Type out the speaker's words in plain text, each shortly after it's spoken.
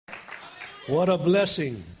What a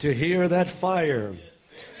blessing to hear that fire.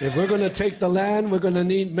 If we're going to take the land, we're going to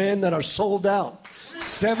need men that are sold out.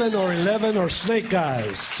 7 or 11 or snake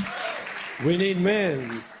eyes. We need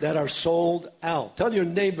men that are sold out. Tell your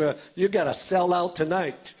neighbor, you got to sell out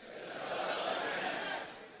tonight.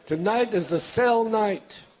 Tonight is the sell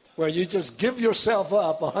night where you just give yourself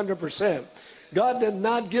up 100%. God did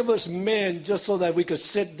not give us men just so that we could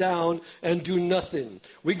sit down and do nothing.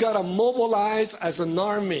 We got to mobilize as an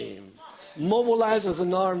army. Mobilize as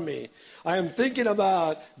an army. I am thinking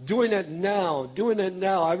about doing it now.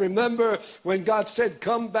 I remember when God said,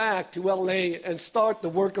 come back to LA and start the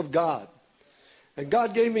work of God. And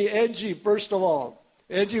God gave me Edgy, first of all.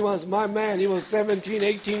 Edgy was my man. He was 17,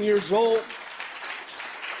 18 years old.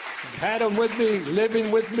 Had him with me,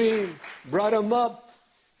 living with me, brought him up.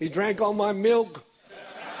 He drank all my milk.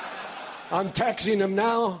 I'm taxing him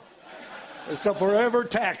now. It's a forever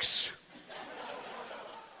tax.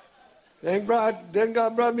 Then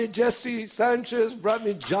God brought me Jesse Sanchez, brought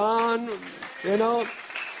me John, men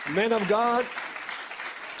of God.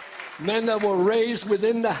 Men that were raised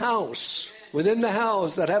within the house,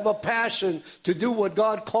 that have a passion to do what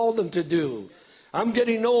God called them to do. I'm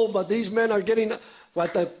getting old, but these men are getting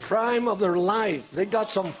at the prime of their life. They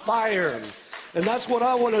got some fire. And that's what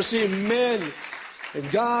I want to see, men and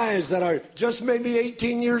guys that are just maybe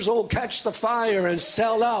 18 years old catch the fire and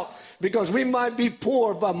sell out. Because we might be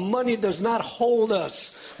poor, but money does not hold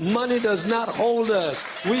us. Money does not hold us.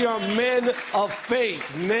 We are men of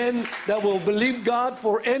faith, men that will believe God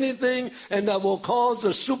for anything and that will cause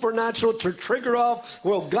the supernatural to trigger off.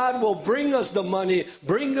 Well, God will bring us the money,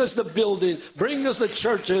 bring us the building, bring us the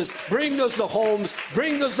churches, bring us the homes,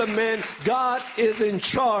 bring us the men. God is in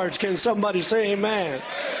charge. Can somebody say amen?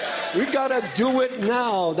 We got to do it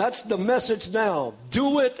now. That's the message now.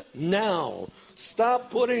 Do it now. Stop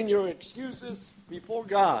putting your excuses before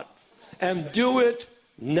God and do it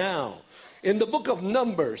now. In the book of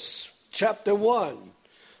Numbers, chapter 1,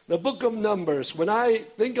 the book of Numbers. When I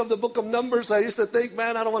think of the book of Numbers, I used to think,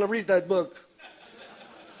 man, I don't want to read that book.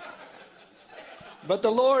 But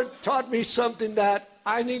the Lord taught me something that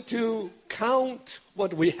I need to count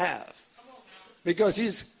what we have. Because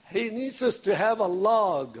He needs us to have a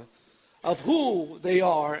log of who they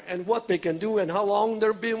are and what they can do and how long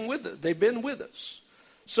they've been with us.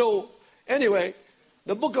 So anyway,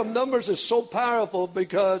 the book of Numbers is so powerful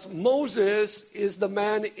because Moses is the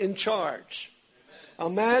man in charge.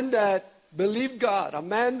 A man that believed God, a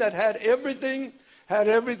man that had everything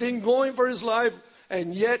going for his life,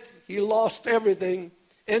 and yet he lost everything.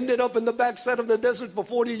 Ended up in the backside of the desert for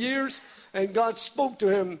 40 years, and God spoke to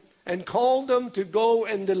him and called them to go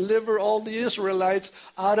and deliver all the Israelites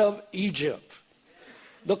out of Egypt.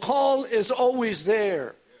 The call is always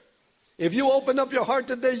there. If you open up your heart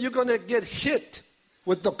today, you're going to get hit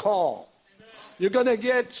with the call. You're going to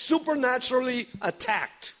get supernaturally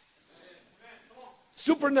attacked.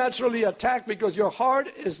 Supernaturally attacked because your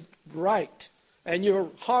heart is right. And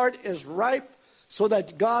your heart is ripe so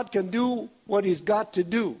that God can do what He's got to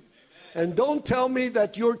do. And don't tell me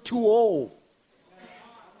that you're too old.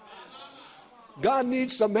 God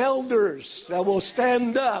needs some elders that will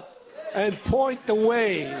stand up and point the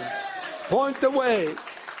way. Point the way.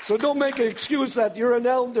 So don't make an excuse that you're an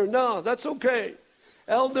elder. No, that's okay.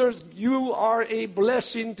 Elders, you are a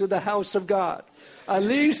blessing to the house of God. At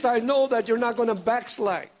least I know that you're not going to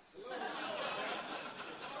backslide.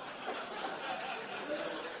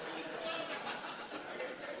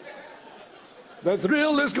 The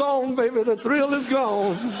thrill is gone, baby. The thrill is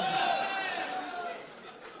gone.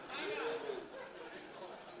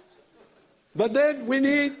 But then we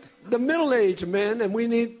need the middle-aged men and we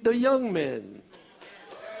need the young men.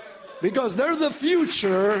 Because they're the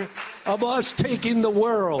future of us taking the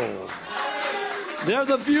world. They're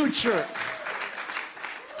the future.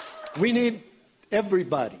 We need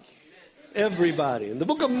everybody. Everybody. In the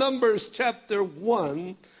book of Numbers, chapter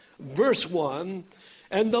 1, verse 1,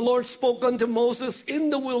 and the Lord spoke unto Moses in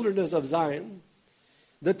the wilderness of Zion,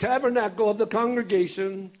 the tabernacle of the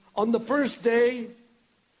congregation, on the first day,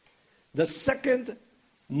 the second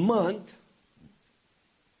month,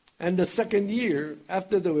 and the second year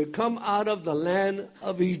after they would come out of the land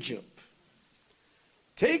of Egypt.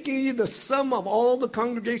 Take ye the sum of all the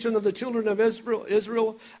congregation of the children of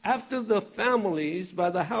Israel after the families by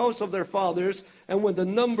the house of their fathers, and with the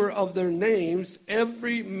number of their names,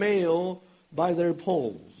 every male by their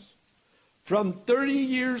polls. From 30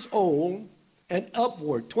 years old and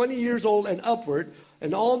upward, 20 years old and upward,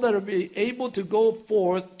 and all that are be able to go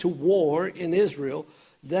forth to war in Israel,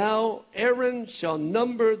 thou, Aaron, shall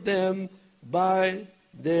number them by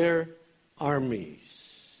their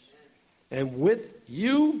armies. And with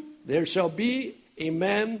you there shall be a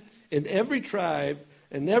man in every tribe,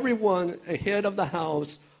 and every one a head of the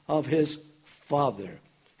house of his father.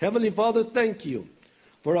 Heavenly Father, thank you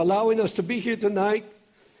for allowing us to be here tonight.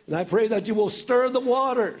 And I pray that you will stir the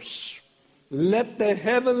waters. Let the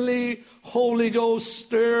heavenly Holy Ghost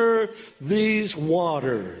stir these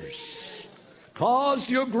waters. Cause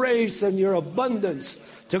your grace and your abundance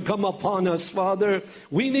to come upon us, Father.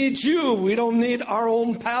 We need you. We don't need our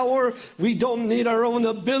own power. We don't need our own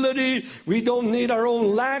ability. We don't need our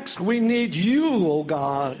own lacks. We need you, oh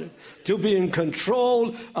God, to be in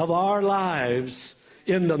control of our lives.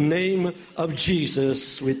 In the name of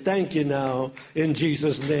Jesus, we thank you now in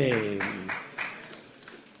Jesus' name.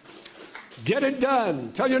 Get it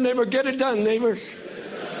done. Tell your neighbor, get it done, neighbor.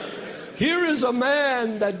 Here is a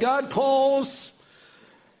man that God calls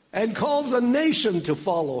and calls a nation to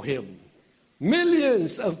follow him.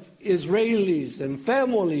 Millions of Israelis and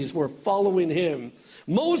families were following him.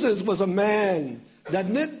 Moses was a man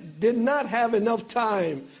that did not have enough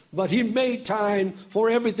time, but he made time for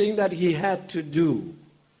everything that he had to do.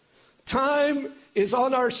 Time is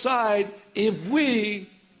on our side if we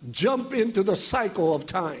jump into the cycle of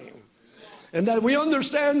time. And that we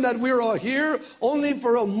understand that we're all here only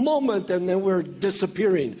for a moment and then we're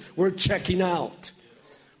disappearing. We're checking out.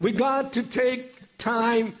 We got to take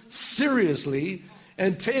time seriously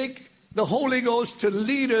and take the Holy Ghost to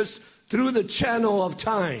lead us through the channel of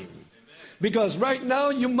time. Because right now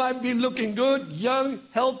you might be looking good, young,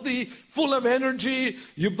 healthy, full of energy.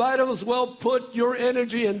 You might as well put your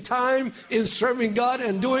energy and time in serving God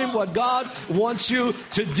and doing what God wants you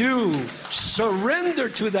to do. Surrender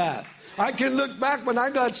to that. I can look back when I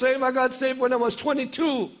got saved. I got saved when I was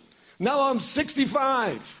 22. Now I'm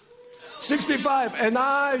 65. And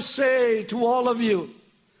I say to all of you,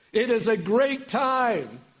 it is a great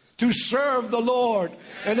time to serve the Lord.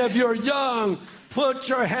 And if you're young, put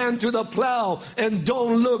your hand to the plow and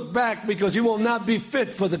don't look back, because you will not be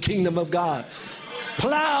fit for the kingdom of God.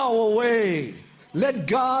 Plow away. Let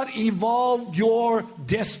God evolve your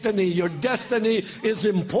destiny. Your destiny is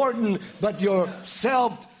important, but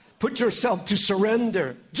put yourself to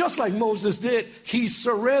surrender. Just like Moses did, he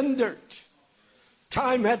surrendered.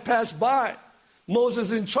 Time had passed by.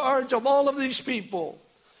 Moses in charge of all of these people.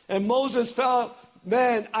 And Moses felt,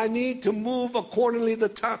 man, I need to move accordingly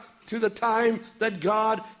to the time that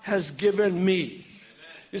God has given me.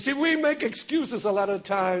 You see, we make excuses a lot of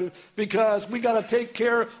times because we got to take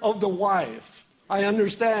care of the wife. I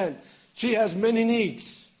understand. She has many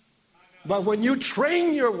needs. But when you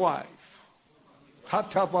train your wife,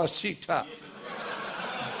 hatabashita,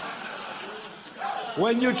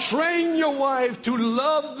 when you train your wife to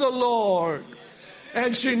love the Lord,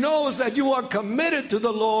 and she knows that you are committed to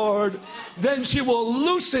the Lord, then she will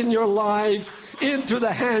loosen your life into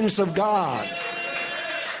the hands of God.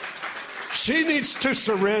 She needs to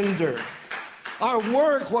surrender. Our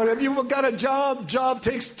work, whatever you've got a job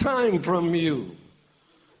takes time from you.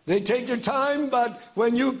 They take your time, but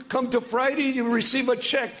when you come to Friday, you receive a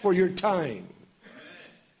check for your time.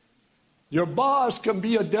 Your boss can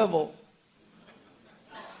be a devil,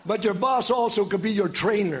 but your boss also could be your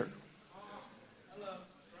trainer.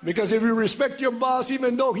 Because if you respect your boss,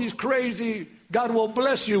 even though he's crazy, God will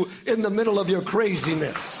bless you in the middle of your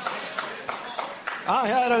craziness. I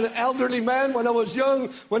had an elderly man when I was young,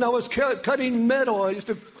 when I was cutting metal. I used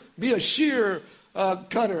to be a shear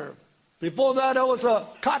cutter. Before that, I was a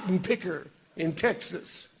cotton picker in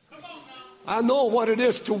Texas. I know what it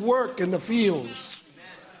is to work in the fields.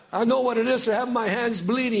 I know what it is to have my hands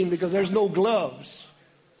bleeding because there's no gloves.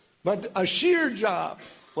 But a shear job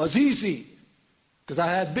was easy because I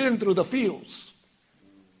had been through the fields.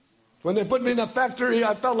 When they put me in a factory,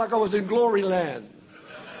 I felt like I was in glory land.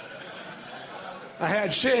 I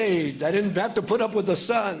had shade. I didn't have to put up with the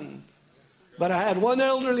sun. But I had one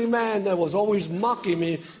elderly man that was always mocking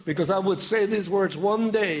me because I would say these words,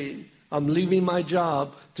 one day I'm leaving my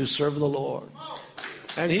job to serve the Lord.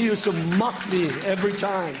 And he used to mock me every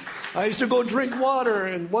time. I used to go drink water,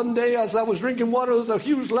 and one day as I was drinking water, there was a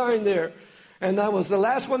huge line there. And I was the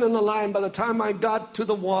last one in the line. By the time I got to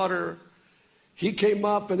the water, he came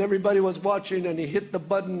up and everybody was watching, and he hit the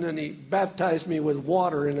button and he baptized me with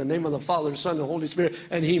water in the name of the Father, Son, and Holy Spirit,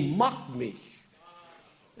 and he mocked me.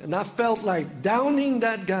 And I felt like downing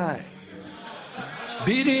that guy,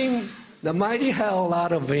 beating the mighty hell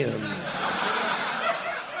out of him.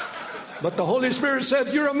 But the Holy Spirit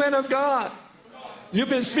said, you're a man of God. You've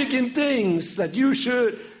been speaking things that you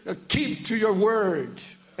should keep to your word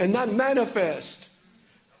and not manifest.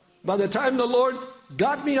 By the time the Lord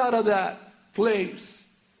got me out of that place,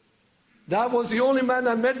 that was the only man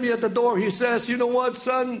that met me at the door. He says, you know what,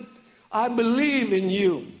 son? I believe in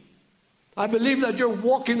you. I believe that you're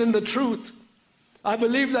walking in the truth. I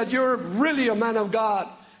believe that you're really a man of God.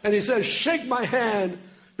 And he says, shake my hand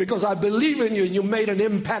because I believe in you and you made an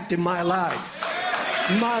impact in my life.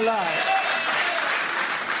 My life.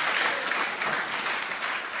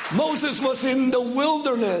 Moses was in the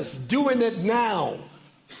wilderness doing it now.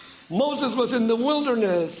 Moses was in the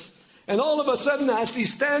wilderness, and all of a sudden as he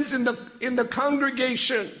stands in the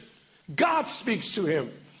congregation, God speaks to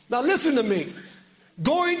him. Now listen to me.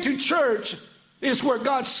 Going to church is where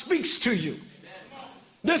God speaks to you.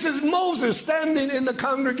 This is Moses standing in the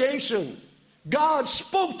congregation. God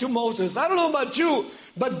spoke to Moses. I don't know about you,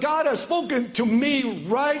 but God has spoken to me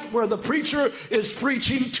right where the preacher is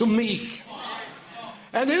preaching to me.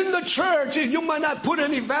 And in the church, you might not put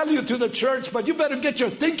any value to the church, but you better get your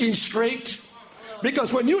thinking straight.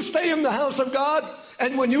 Because when you stay in the house of God,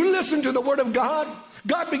 and when you listen to the Word of God,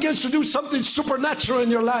 God begins to do something supernatural in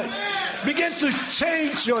your life. Begins to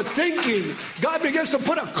change your thinking. God begins to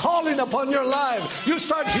put a calling upon your life. You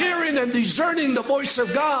start hearing and discerning the voice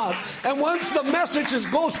of God. And once the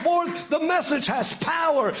message goes forth, the message has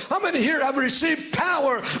power. How many here have received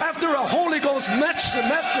power after a Holy Ghost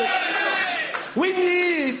message? We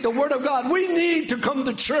need the Word of God. We need to come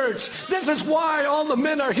to church. This is why all the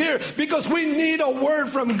men are here, because we need a word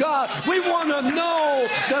from God. We want to know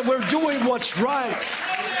that we're doing what's right.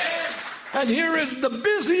 And here is the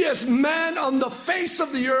busiest man on the face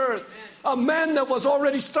of the earth, a man that was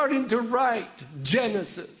already starting to write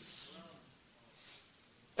Genesis,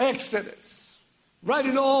 Exodus,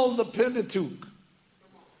 writing all the Pentateuch.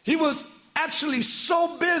 He was actually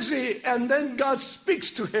so busy, and then God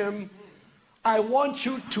speaks to him. I want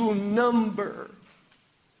you to number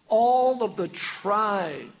all of the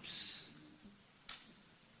tribes,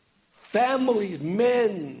 families,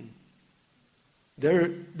 men,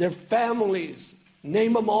 their families.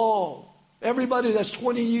 Name them all. Everybody that's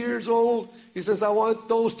 20 years old, he says, I want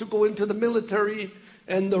those to go into the military,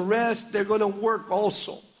 and the rest, they're going to work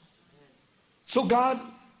also. So God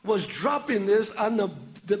was dropping this on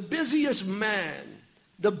the busiest man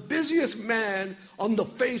on the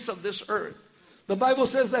face of this earth. The Bible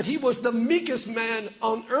says that he was the meekest man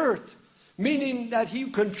on earth, meaning that he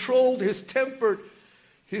controlled his temper,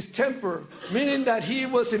 meaning that he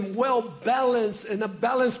was in a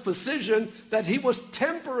balanced position, that he was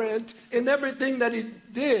temperate in everything that he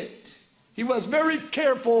did. He was very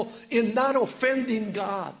careful in not offending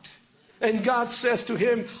God. And God says to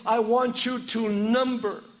him, I want you to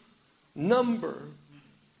number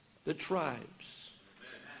the tribes.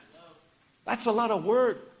 That's a lot of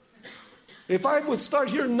work. If I would start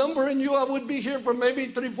here numbering you, I would be here for maybe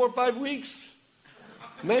 3, 4, 5 weeks.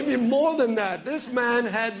 Maybe more than that. This man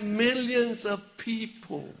had millions of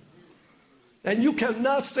people. And you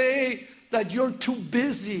cannot say that you're too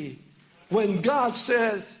busy. When God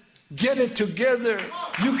says, get it together,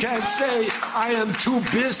 you can't say, I am too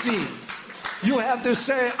busy. You have to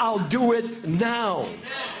say, I'll do it now.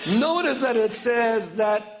 Notice that it says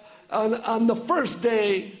that on the first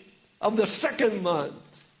day of the second month,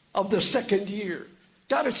 of the second year.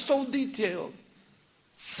 God is so detailed.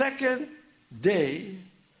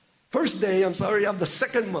 First day of the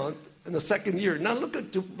second month in the second year. Now look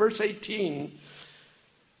at verse 18.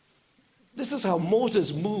 This is how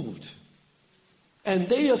Moses moved. And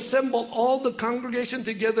they assembled all the congregation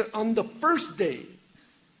together on the first day,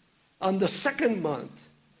 on the second month,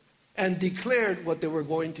 and declared what they were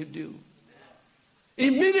going to do.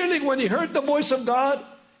 Immediately when he heard the voice of God,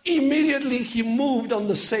 immediately he moved on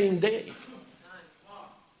the same day.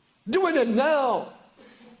 Doing it now.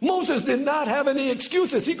 Moses did not have any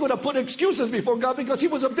excuses. He could have put excuses before God because he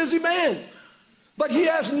was a busy man. But he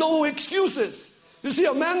has no excuses. You see,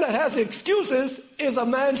 a man that has excuses is a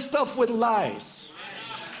man stuffed with lies.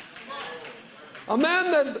 A man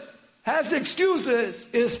that has excuses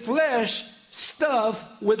is flesh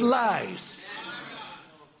stuffed with lies.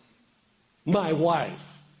 My wife.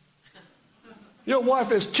 Your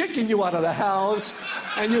wife is kicking you out of the house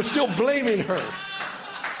and you're still blaming her.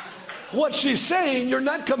 What she's saying, you're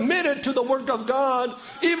not committed to the work of God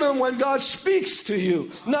even when God speaks to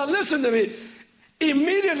you. Now listen to me.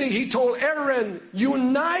 Immediately he told Aaron,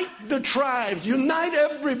 unite the tribes, unite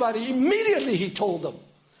everybody. Immediately he told them.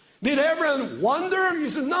 Did Aaron wonder? He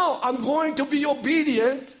said, no, I'm going to be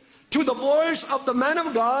obedient to the voice of the man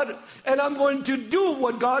of God, and I'm going to do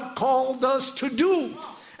what God called us to do.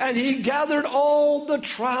 And he gathered all the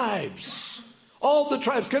tribes. All the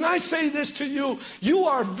tribes. Can I say this to you? You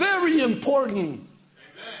are very important.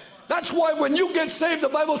 Amen. That's why when you get saved, the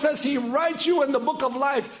Bible says he writes you in the book of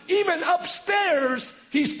life. Even upstairs,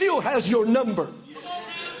 he still has your number.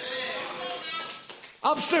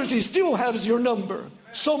 Upstairs, he still has your number.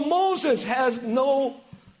 So Moses has no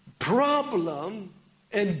problem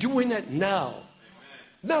in doing it now.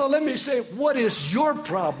 Now let me say, what is your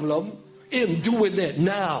problem in doing it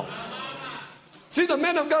now? See, the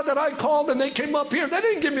men of God that I called and they came up here, they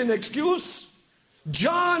didn't give me an excuse.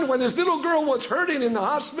 John, when his little girl was hurting in the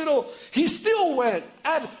hospital, he still went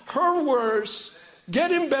at her words,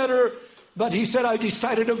 getting better, but he said, I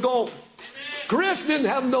decided to go. Chris didn't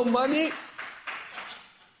have no money.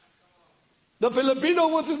 The Filipino,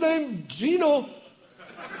 what's his name? Gino,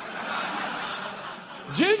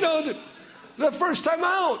 the first time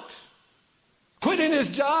out, quitting his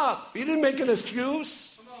job. He didn't make an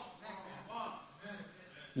excuse.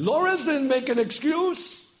 Lawrence didn't make an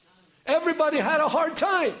excuse. Everybody had a hard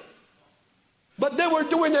time. But they were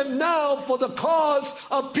doing it now for the cause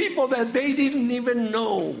of people that they didn't even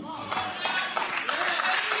know.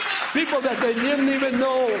 People that they didn't even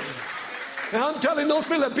know. And I'm telling those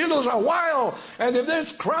Filipinos are wild. And if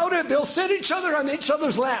it's crowded, they'll sit each other on each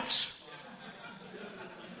other's laps.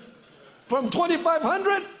 From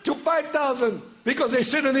 2,500 to 5,000 because they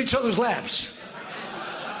sit on each other's laps.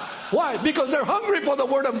 Why? Because they're hungry for the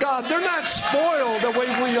Word of God. They're not spoiled the way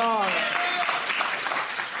we are.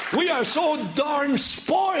 We are so darn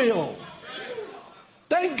spoiled.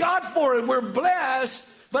 Thank God for it. We're blessed.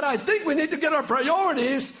 But I think we need to get our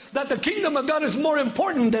priorities that the kingdom of God is more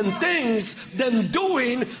important than things, than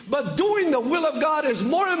doing. But doing the will of God is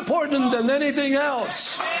more important than anything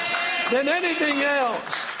else. Than anything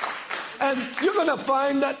else. And you're going to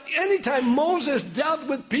find that anytime Moses dealt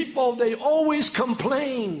with people, they always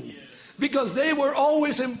complained. Because they were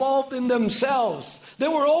always involved in themselves. They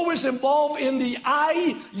were always involved in the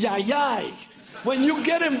I. When you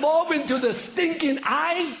get involved into the stinking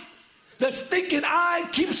I, the stinking I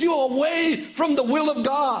keeps you away from the will of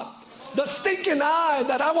God. The stinking I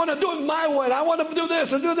that I want to do it my way. I want to do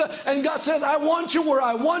this and do that. And God says, I want you where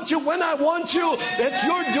I want you, when I want you. It's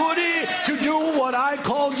your duty to do what I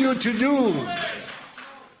called you to do.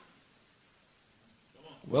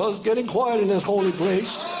 Well, it's getting quiet in this holy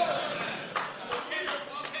place.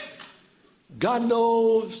 God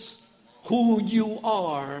knows who you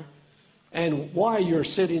are and why you're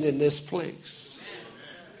sitting in this place.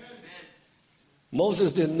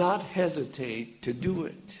 Moses did not hesitate to do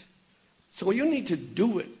it. So you need to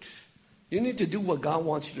do it. You need to do what God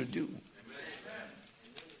wants you to do.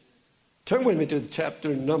 Turn with me to the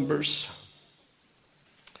chapter in Numbers.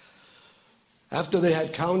 After they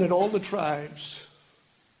had counted all the tribes,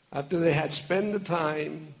 after they had spent the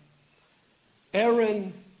time,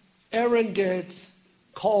 Aaron gets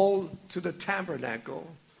called to the tabernacle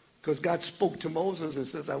because God spoke to Moses and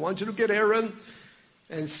says, I want you to get Aaron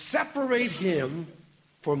and separate him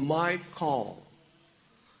for my call.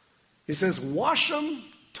 He says, wash him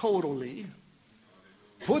totally,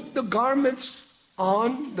 put the garments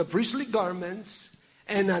on, the priestly garments,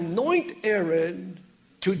 and anoint Aaron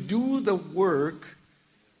to do the work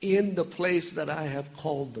in the place that I have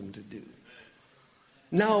called them to do.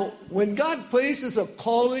 Now, when God places a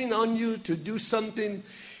calling on you to do something,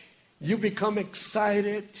 you become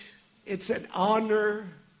excited. It's an honor.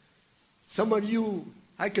 Some of you,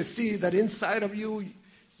 I could see that inside of you,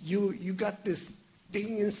 you got this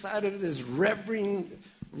thing inside of this reverend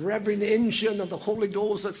engine of the Holy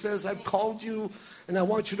Ghost that says, I've called you and I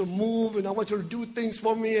want you to move and I want you to do things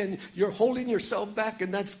for me, and you're holding yourself back,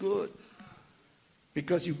 and that's good.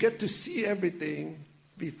 Because you get to see everything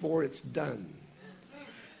before it's done.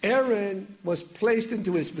 Aaron was placed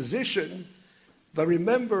into his position, but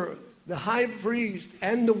remember, the high priest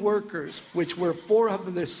and the workers, which were 4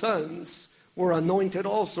 of their sons, were anointed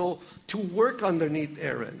also to work underneath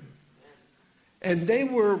Aaron. And they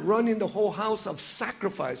were running the whole house of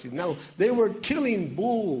sacrificing. Now, they were killing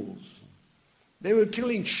bulls. They were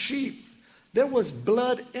killing sheep. There was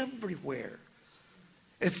blood everywhere.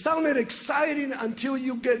 It sounded exciting until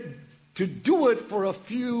you get to do it for a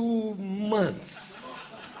few months.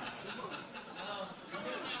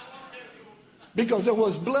 Because there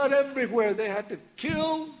was blood everywhere. They had to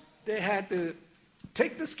kill. They had to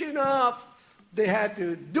take the skin off. They had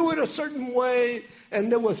to do it a certain way. And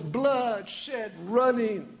there was blood shed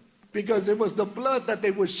running. Because it was the blood that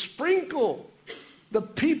they would sprinkle the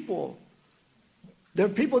people. Their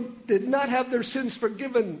people did not have their sins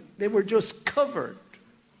forgiven. They were just covered.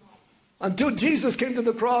 Until Jesus came to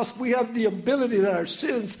the cross, we have the ability that our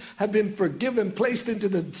sins have been forgiven, placed into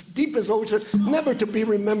the deepest ocean, never to be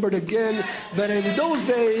remembered again. But in those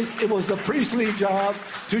days, it was the priestly job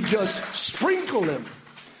to just sprinkle them.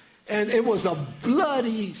 And it was a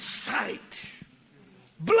bloody sight.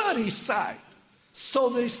 Bloody sight. So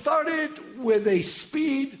they started with a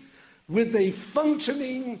speed, with a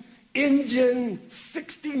functioning engine,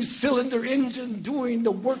 16-cylinder engine, doing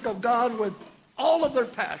the work of God with all of their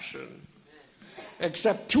passion,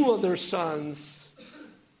 except two of their sons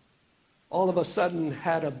all of a sudden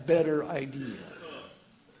had a better idea.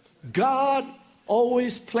 God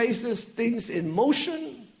always places things in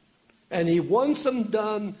motion, and he wants them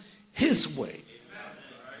done his way.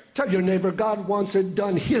 Tell your neighbor, God wants it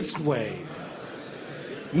done his way,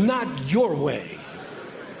 not your way.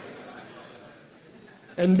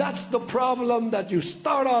 And that's the problem, that you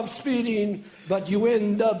start off speeding, but you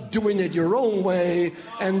end up doing it your own way,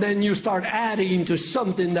 and then you start adding to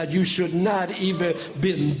something that you should not even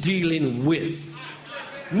been dealing with.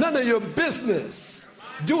 None of your business.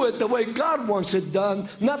 Do it the way God wants it done,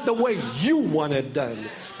 not the way you want it done.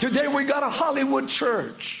 Today we got a Hollywood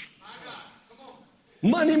church.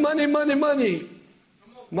 Money, money, money, money.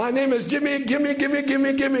 My name is Jimmy, gimme, gimme,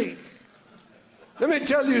 gimme, gimme. Let me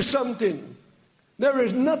tell you something. There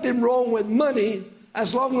is nothing wrong with money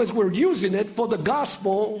as long as we're using it for the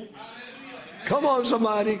gospel. Come on,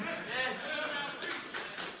 somebody.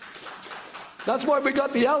 That's why we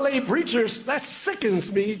got the LA preachers. That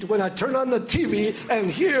sickens me when I turn on the TV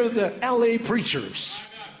and hear the LA preachers.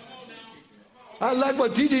 I like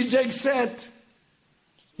what D.D. Jakes said.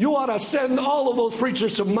 You ought to send all of those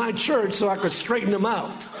preachers to my church so I could straighten them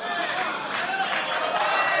out.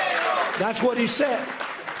 That's what he said.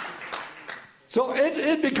 So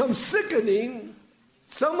it becomes sickening.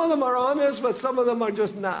 Some of them are honest, but some of them are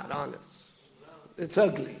just not honest. It's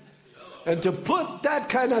ugly. And to put that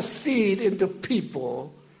kind of seed into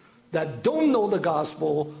people that don't know the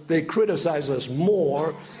gospel, they criticize us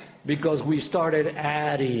more because we started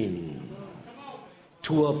adding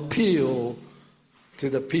to appeal to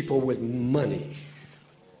the people with money.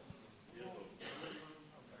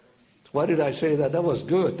 Why did I say that? That was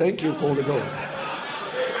good. Thank you, Holy Ghost.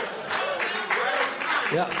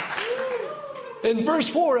 Yeah. In verse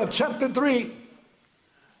 4 of chapter 3,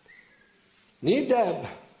 Nadab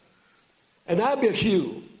and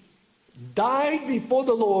Abihu died before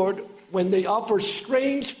the Lord when they offered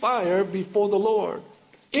strange fire before the Lord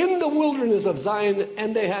in the wilderness of Zion,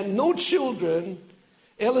 and they had no children.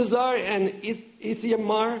 Eleazar and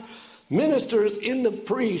Ithamar, ministers in the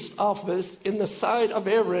priest's office in the side of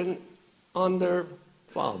Aaron on their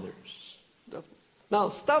fathers. Now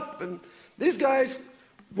stop. And these guys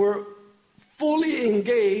were fully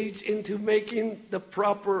engaged into making the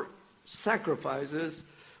proper sacrifices,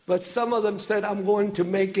 but some of them said, I'm going to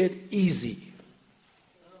make it easy.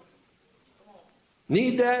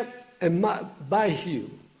 Nadab and Abihu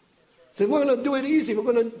said, we're going to do it easy.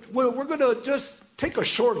 We're going to just take a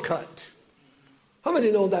shortcut. How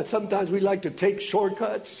many know that sometimes we like to take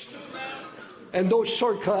shortcuts? And those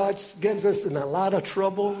shortcuts gets us in a lot of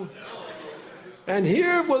trouble. And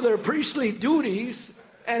here were their priestly duties,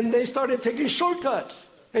 and they started taking shortcuts.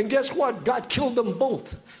 And guess what? God killed them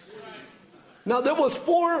both. Now there was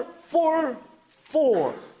four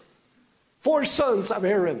sons of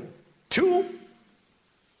Aaron. 2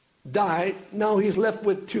 died. Now he's left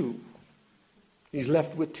with 2. He's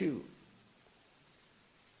left with 2.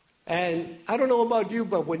 And I don't know about you,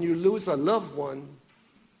 but when you lose a loved one,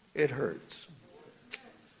 it hurts.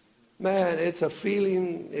 Man, it's a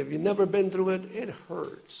feeling, if you've never been through it, it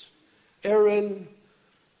hurts. Aaron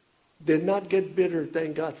did not get bitter,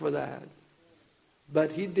 thank God for that.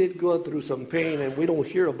 But he did go through some pain, and we don't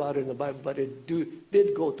hear about it in the Bible, but it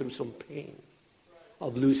did go through some pain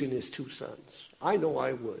of losing his 2 sons. I know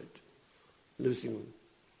I would, losing them.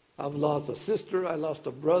 I've lost a sister, I lost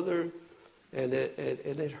a brother, and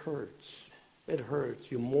it hurts. It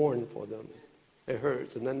hurts. You mourn for them. It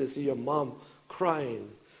hurts. And then to see your mom crying,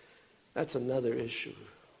 that's another issue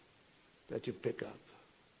that you pick up.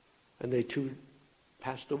 And they too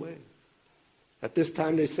passed away. At this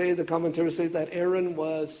time, the commentary says that Aaron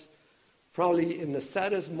was probably in the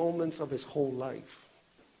saddest moments of his whole life.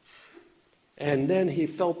 And then he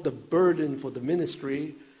felt the burden for the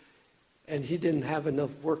ministry, and he didn't have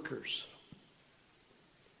enough workers.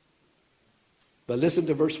 But listen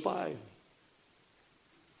to verse 5.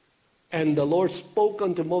 And the Lord spoke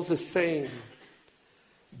unto Moses, saying,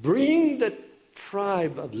 bring the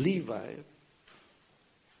tribe of Levi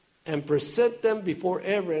and present them before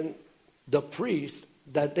Aaron the priest,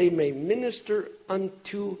 that they may minister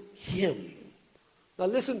unto him. Now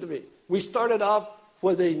listen to me. We started off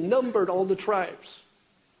where they numbered all the tribes.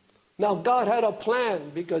 Now God had a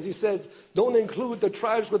plan, because he said, don't include the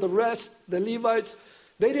tribes with the rest, the Levites.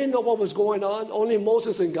 They didn't know what was going on, only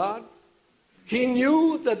Moses and God. He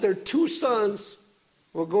knew that their 2 sons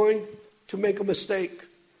were going to make a mistake,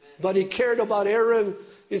 but he cared about Aaron.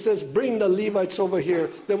 He says, bring the Levites over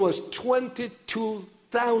here. There was 22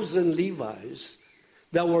 2,000 Levites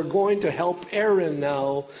that were going to help Aaron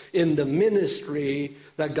now in the ministry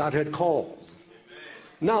that God had called.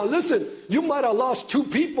 Now listen, you might have lost 2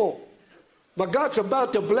 people, but God's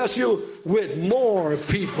about to bless you with more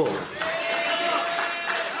people.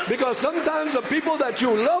 Because sometimes the people that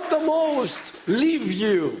you love the most leave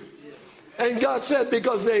you. And God said,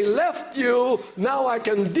 because they left you, now I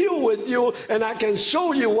can deal with you and I can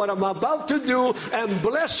show you what I'm about to do and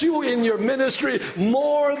bless you in your ministry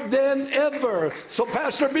more than ever. So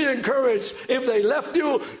Pastor, be encouraged. If they left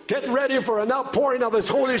you, get ready for an outpouring of His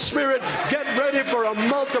Holy Spirit. Get ready for a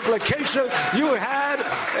multiplication. You had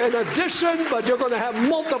an addition, but you're going to have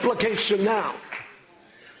multiplication now.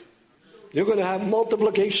 You're going to have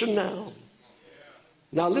multiplication now.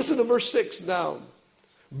 Now listen to verse 6 now.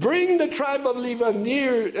 Bring the tribe of Levi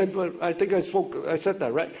near, and I think I said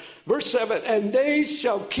that, right? Verse 7, and they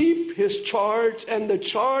shall keep his charge and the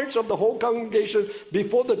charge of the whole congregation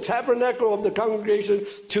before the tabernacle of the congregation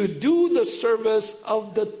to do the service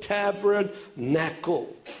of the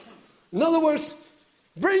tabernacle. In other words,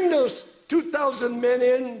 bring those 2,000 men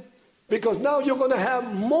in, because now you're going to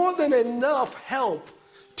have more than enough help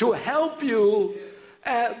to help you,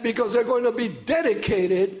 because they're going to be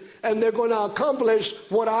dedicated and they're going to accomplish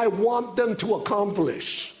what I want them to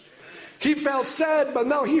accomplish. He felt sad, but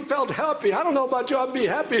now he felt happy. I don't know about you, I'd be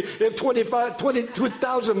happy if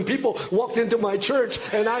 22,000 people walked into my church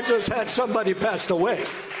and I just had somebody passed away.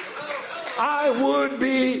 I would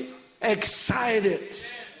be excited.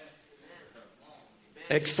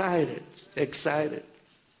 Excited.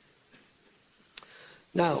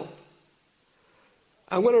 Now,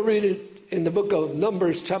 I'm going to read it in the book of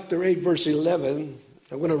Numbers, chapter 8, verse 11.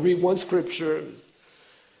 I'm going to read one scripture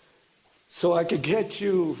so I could get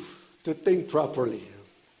you to think properly.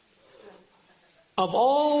 Of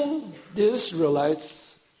all the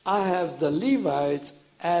Israelites, I have the Levites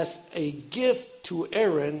as a gift to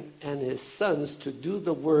Aaron and his sons to do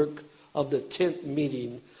the work of the tent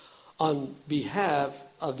meeting on behalf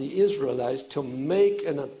of the Israelites, to make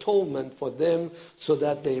an atonement for them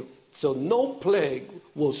so no plague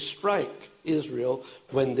will strike Israel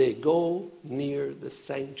when they go near the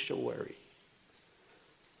sanctuary.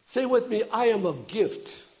 Say with me, I am a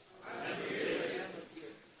gift.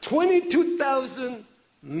 22,000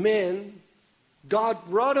 men, God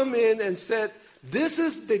brought them in and said, this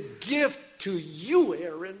is the gift to you,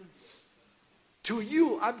 Aaron. To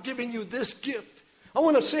you, I'm giving you this gift. I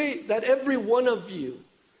want to say that every one of you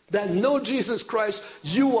that know Jesus Christ,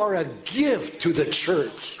 you are a gift to the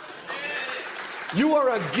church. You are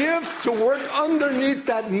a gift to work underneath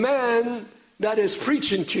that man that is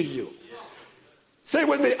preaching to you. Say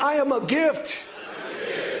with me, I am a gift.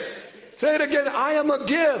 Say it again, I am a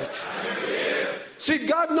gift. See,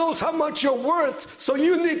 God knows how much you're worth, so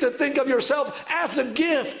you need to think of yourself as a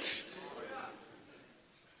gift.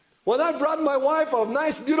 When I brought my wife a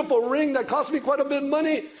nice, beautiful ring that cost me quite a bit of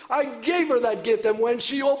money, I gave her that gift. And when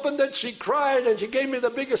she opened it, she cried and she gave me the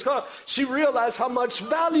biggest hug. She realized how much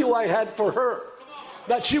value I had for her,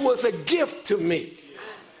 that she was a gift to me.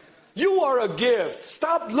 You are a gift.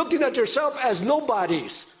 Stop looking at yourself as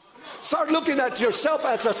nobodies. Start looking at yourself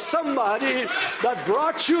as a somebody that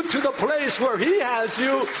brought you to the place where He has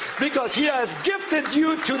you, because He has gifted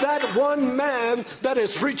you to that one man that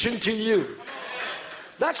is reaching to you.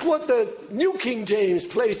 That's what the New King James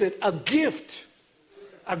plays it, a gift.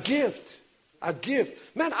 A gift. A gift.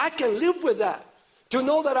 Man, I can live with that. To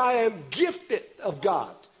know that I am gifted of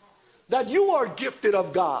God. That you are gifted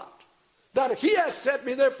of God. That He has set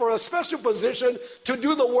me there for a special position to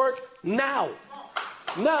do the work now.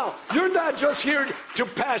 Now, you're not just here to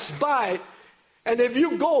pass by, and if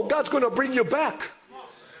you go, God's going to bring you back.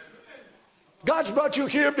 God's brought you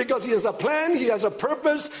here because He has a plan, He has a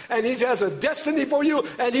purpose, and He has a destiny for you,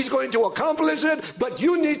 and He's going to accomplish it, but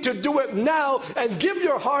you need to do it now and give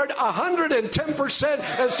your heart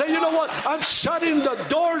 110% and say, you know what, I'm shutting the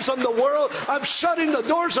doors on the world, I'm shutting the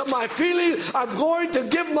doors of my feeling, I'm going to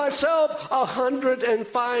give myself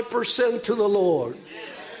 105% to the Lord.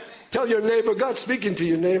 Tell your neighbor, God's speaking to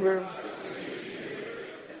you, neighbor.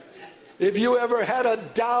 If you ever had a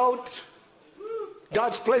doubt,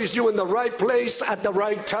 God's placed you in the right place at the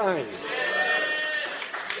right time.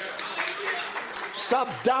 Stop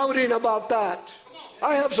doubting about that.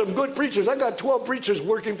 I have some good preachers. I got 12 preachers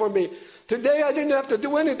working for me. Today I didn't have to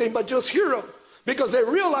do anything but just hear them, because they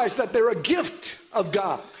realize that they're a gift of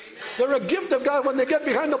God. They're a gift of God. When they get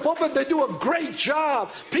behind the pulpit, they do a great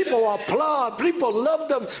job. People applaud. People love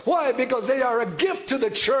them. Why? Because they are a gift to the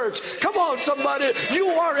church. Come on, somebody. You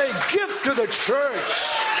are a gift to the church.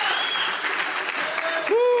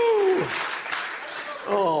 Woo.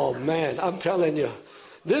 Oh, man. I'm telling you.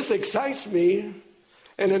 This excites me.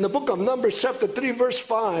 And in the book of Numbers chapter 3 verse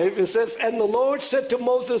 5, it says, and the Lord said to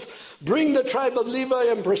Moses, bring the tribe of Levi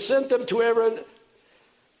and present them to Aaron,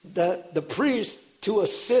 the priest, to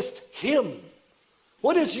assist him.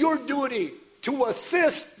 What is your duty? To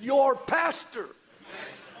assist your pastor.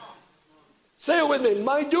 Say it with me.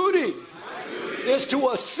 My duty is to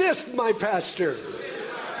assist my pastor.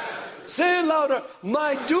 Say it louder.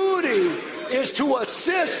 My duty is to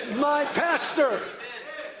assist my pastor.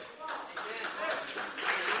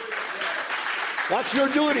 That's your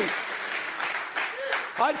duty.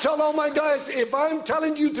 I tell all my guys, if I'm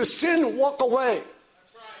telling you to sin, walk away.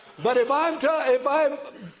 But if I'm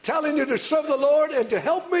telling you to serve the Lord and to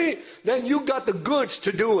help me, then you got the goods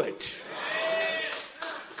to do it.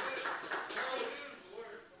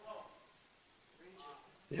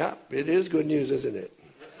 Yeah, it is good news, isn't it?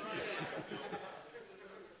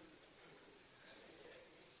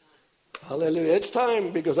 Hallelujah. It's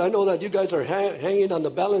time, because I know that you guys are hanging on the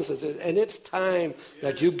balances, and it's time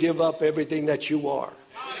that you give up everything that you are.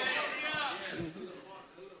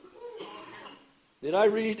 Did I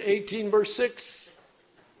read 18 verse 6?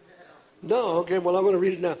 No? Okay, well, I'm going to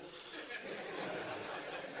read it now.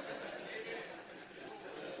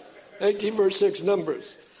 18 verse 6,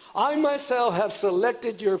 Numbers. I myself have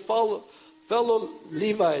selected your fellow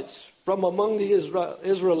Levites from among the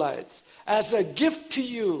Israelites as a gift to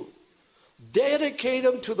you. Dedicate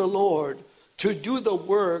them to the Lord to do the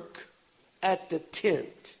work at the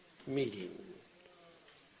tent meeting.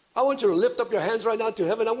 I want you to lift up your hands right now to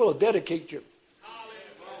heaven. I'm going to dedicate you.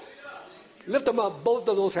 Lift them up, both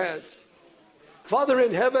of those hands. Father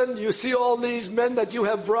in heaven, you see all these men that you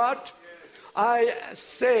have brought. I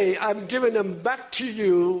say I'm giving them back to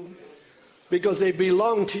you because they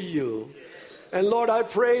belong to you. And Lord, I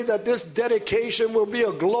pray that this dedication will be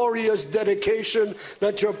a glorious dedication,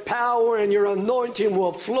 that your power and your anointing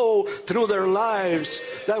will flow through their lives,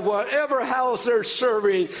 that whatever house they're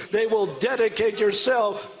serving, they will dedicate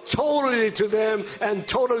yourself totally to them and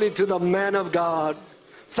totally to the man of God.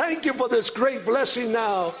 Thank you for this great blessing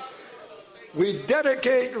now. We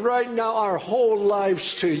dedicate right now our whole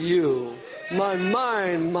lives to you. My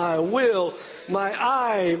mind, my will, my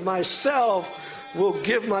I, myself, will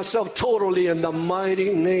give myself totally in the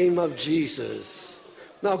mighty name of Jesus.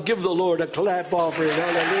 Now give the Lord a clap offering.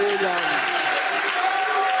 Hallelujah.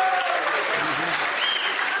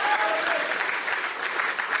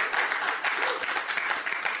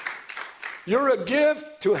 You're a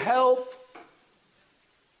gift to help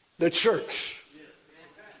the church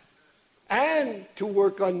and to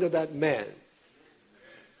work under that man.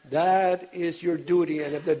 That is your duty.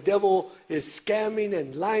 And if the devil is scamming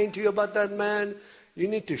and lying to you about that man, you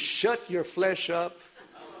need to shut your flesh up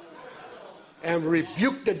and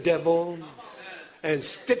rebuke the devil and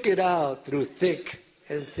stick it out through thick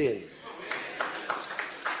and thin.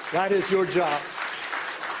 That is your job.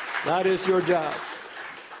 That is your job.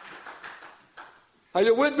 Are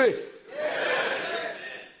you with me?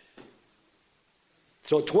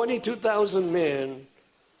 So 22,000 men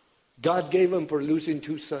God gave them for losing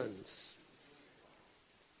 2 sons.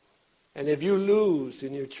 And if you lose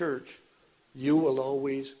in your church, you will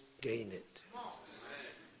always gain it.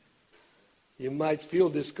 You might feel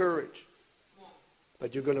discouraged,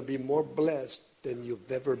 but you're going to be more blessed than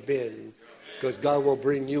you've ever been, because God will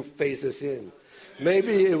bring new faces in.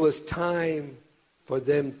 Maybe it was time for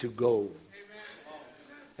them to go.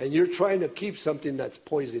 And you're trying to keep something that's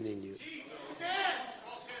poisoning you.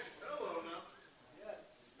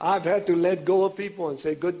 I've had to let go of people and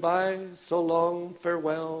say goodbye, so long,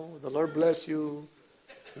 farewell, the Lord bless you.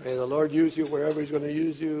 May the Lord use you wherever he's going to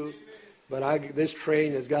use you. But this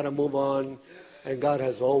train has got to move on. And God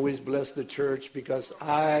has always blessed the church, because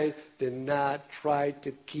I did not try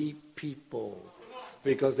to keep people,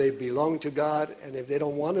 because they belong to God. And if they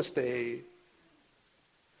don't want to stay,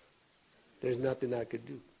 there's nothing I could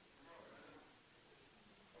do.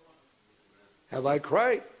 Have I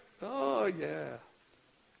cried? Oh, yeah.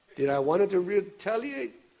 Did I want to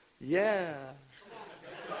retaliate? Yeah.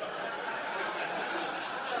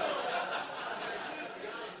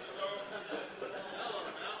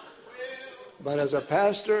 But as a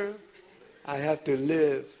pastor, I have to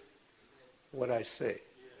live what I say.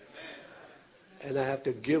 And I have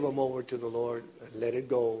to give them over to the Lord and let it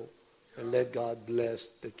go and let God bless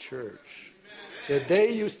the church. The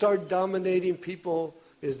day you start dominating people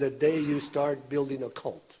is the day you start building a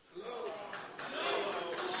cult.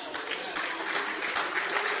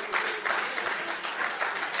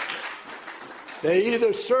 They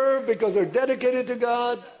either serve because they're dedicated to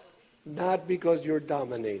God, not because you're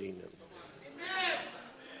dominating them.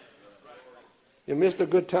 You missed a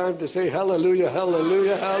good time to say hallelujah,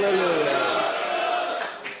 hallelujah, hallelujah.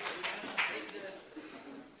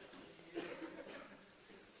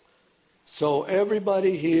 So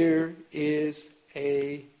everybody here is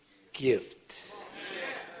a gift.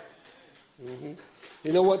 Mm-hmm.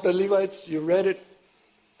 You know what the Levites, you read it?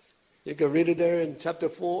 You can read it there in chapter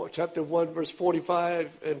 1, verse 45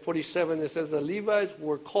 and 47. It says the Levites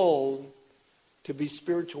were called to be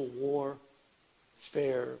spiritual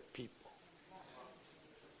warfare people.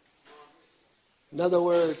 In other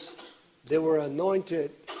words, they were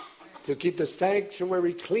anointed to keep the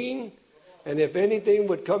sanctuary clean, and if anything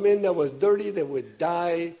would come in that was dirty, they would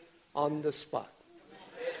die on the spot.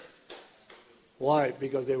 Why?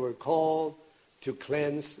 Because they were called to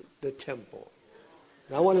cleanse the temple.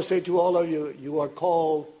 And I want to say to all of you, you are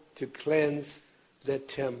called to cleanse the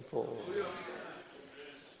temple.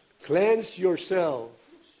 Cleanse yourself.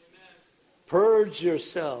 Purge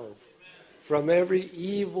yourself from every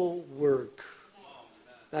evil work.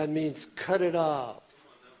 That means cut it off.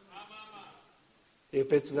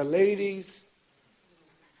 If it's the ladies,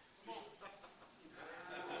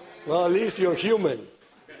 well, at least you're human.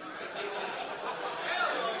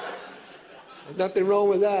 There's nothing wrong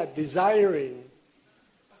with that. Desiring.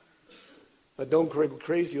 But don't go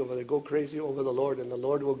crazy over it. Go crazy over the Lord, and the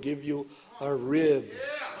Lord will give you a rib.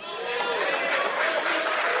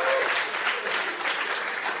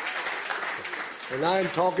 And I'm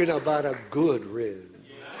talking about a good rib.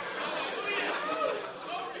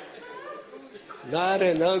 Not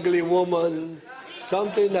an ugly woman,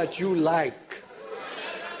 something that you like.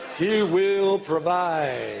 He will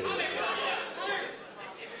provide.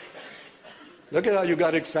 Look at how you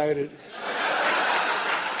got excited.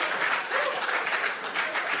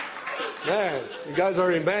 Man, you guys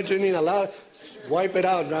are imagining a lot. Wipe it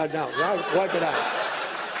out right now. Wipe it out.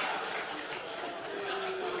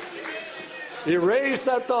 Erase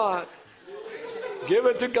that thought. Give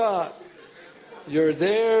it to God. You're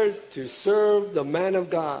there to serve the man of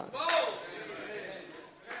God.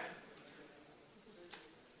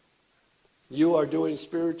 You are doing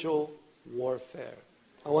spiritual warfare.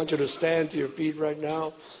 I want you to stand to your feet right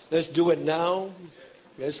now. Let's do it now.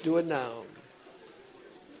 Let's do it now.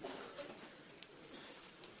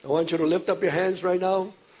 I want you to lift up your hands right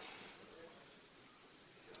now.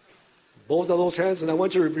 Both of those hands, and I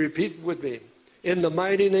want you to repeat with me. In the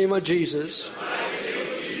mighty name of Jesus,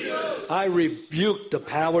 I rebuke the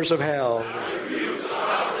powers of hell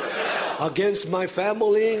against my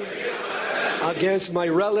family, against my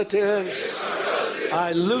relatives.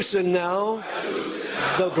 I loosen now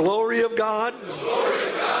the glory of God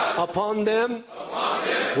upon them,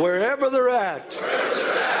 wherever they're at.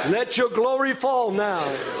 Let your glory fall now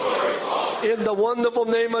in the wonderful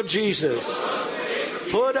name of Jesus.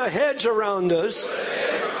 Put a hedge around us,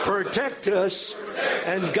 protect us,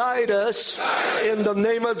 and guide us in the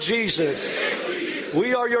name of Jesus.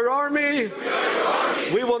 We are your army.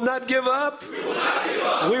 We will not give up.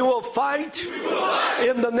 We will fight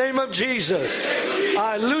in the name of Jesus.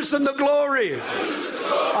 I loosen the glory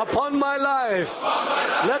upon my life.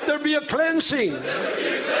 Let there be a cleansing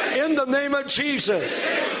in the name of Jesus.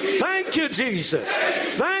 Thank you, Jesus.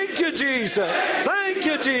 Thank you, Jesus. Thank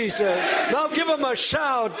you, Jesus. Now give him a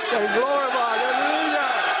shout and glorify. Hallelujah.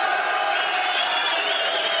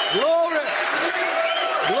 Glory.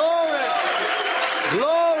 Glory.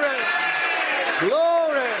 Glory.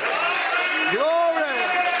 Glory. Glory.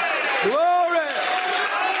 Glory.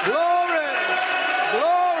 Glory. Glory.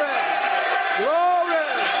 Glory.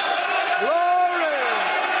 Glory.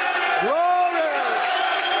 Glory.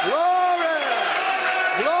 Glory.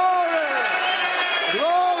 Glory.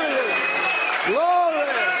 Glory.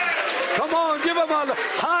 Glory. Come on, give him a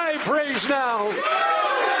high praise now.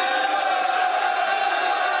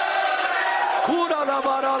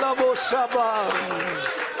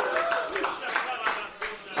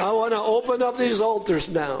 I want to open up these altars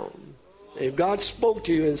now. If God spoke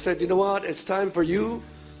to you and said, you know what, it's time for you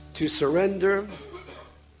to surrender.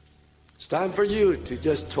 It's time for you to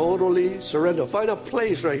just totally surrender. Find a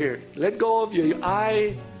place right here. Let go of your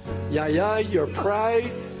your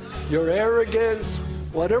pride, your arrogance,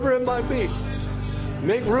 whatever it might be.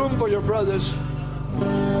 Make room for your brothers.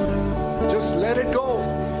 Just let it go.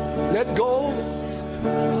 Let go.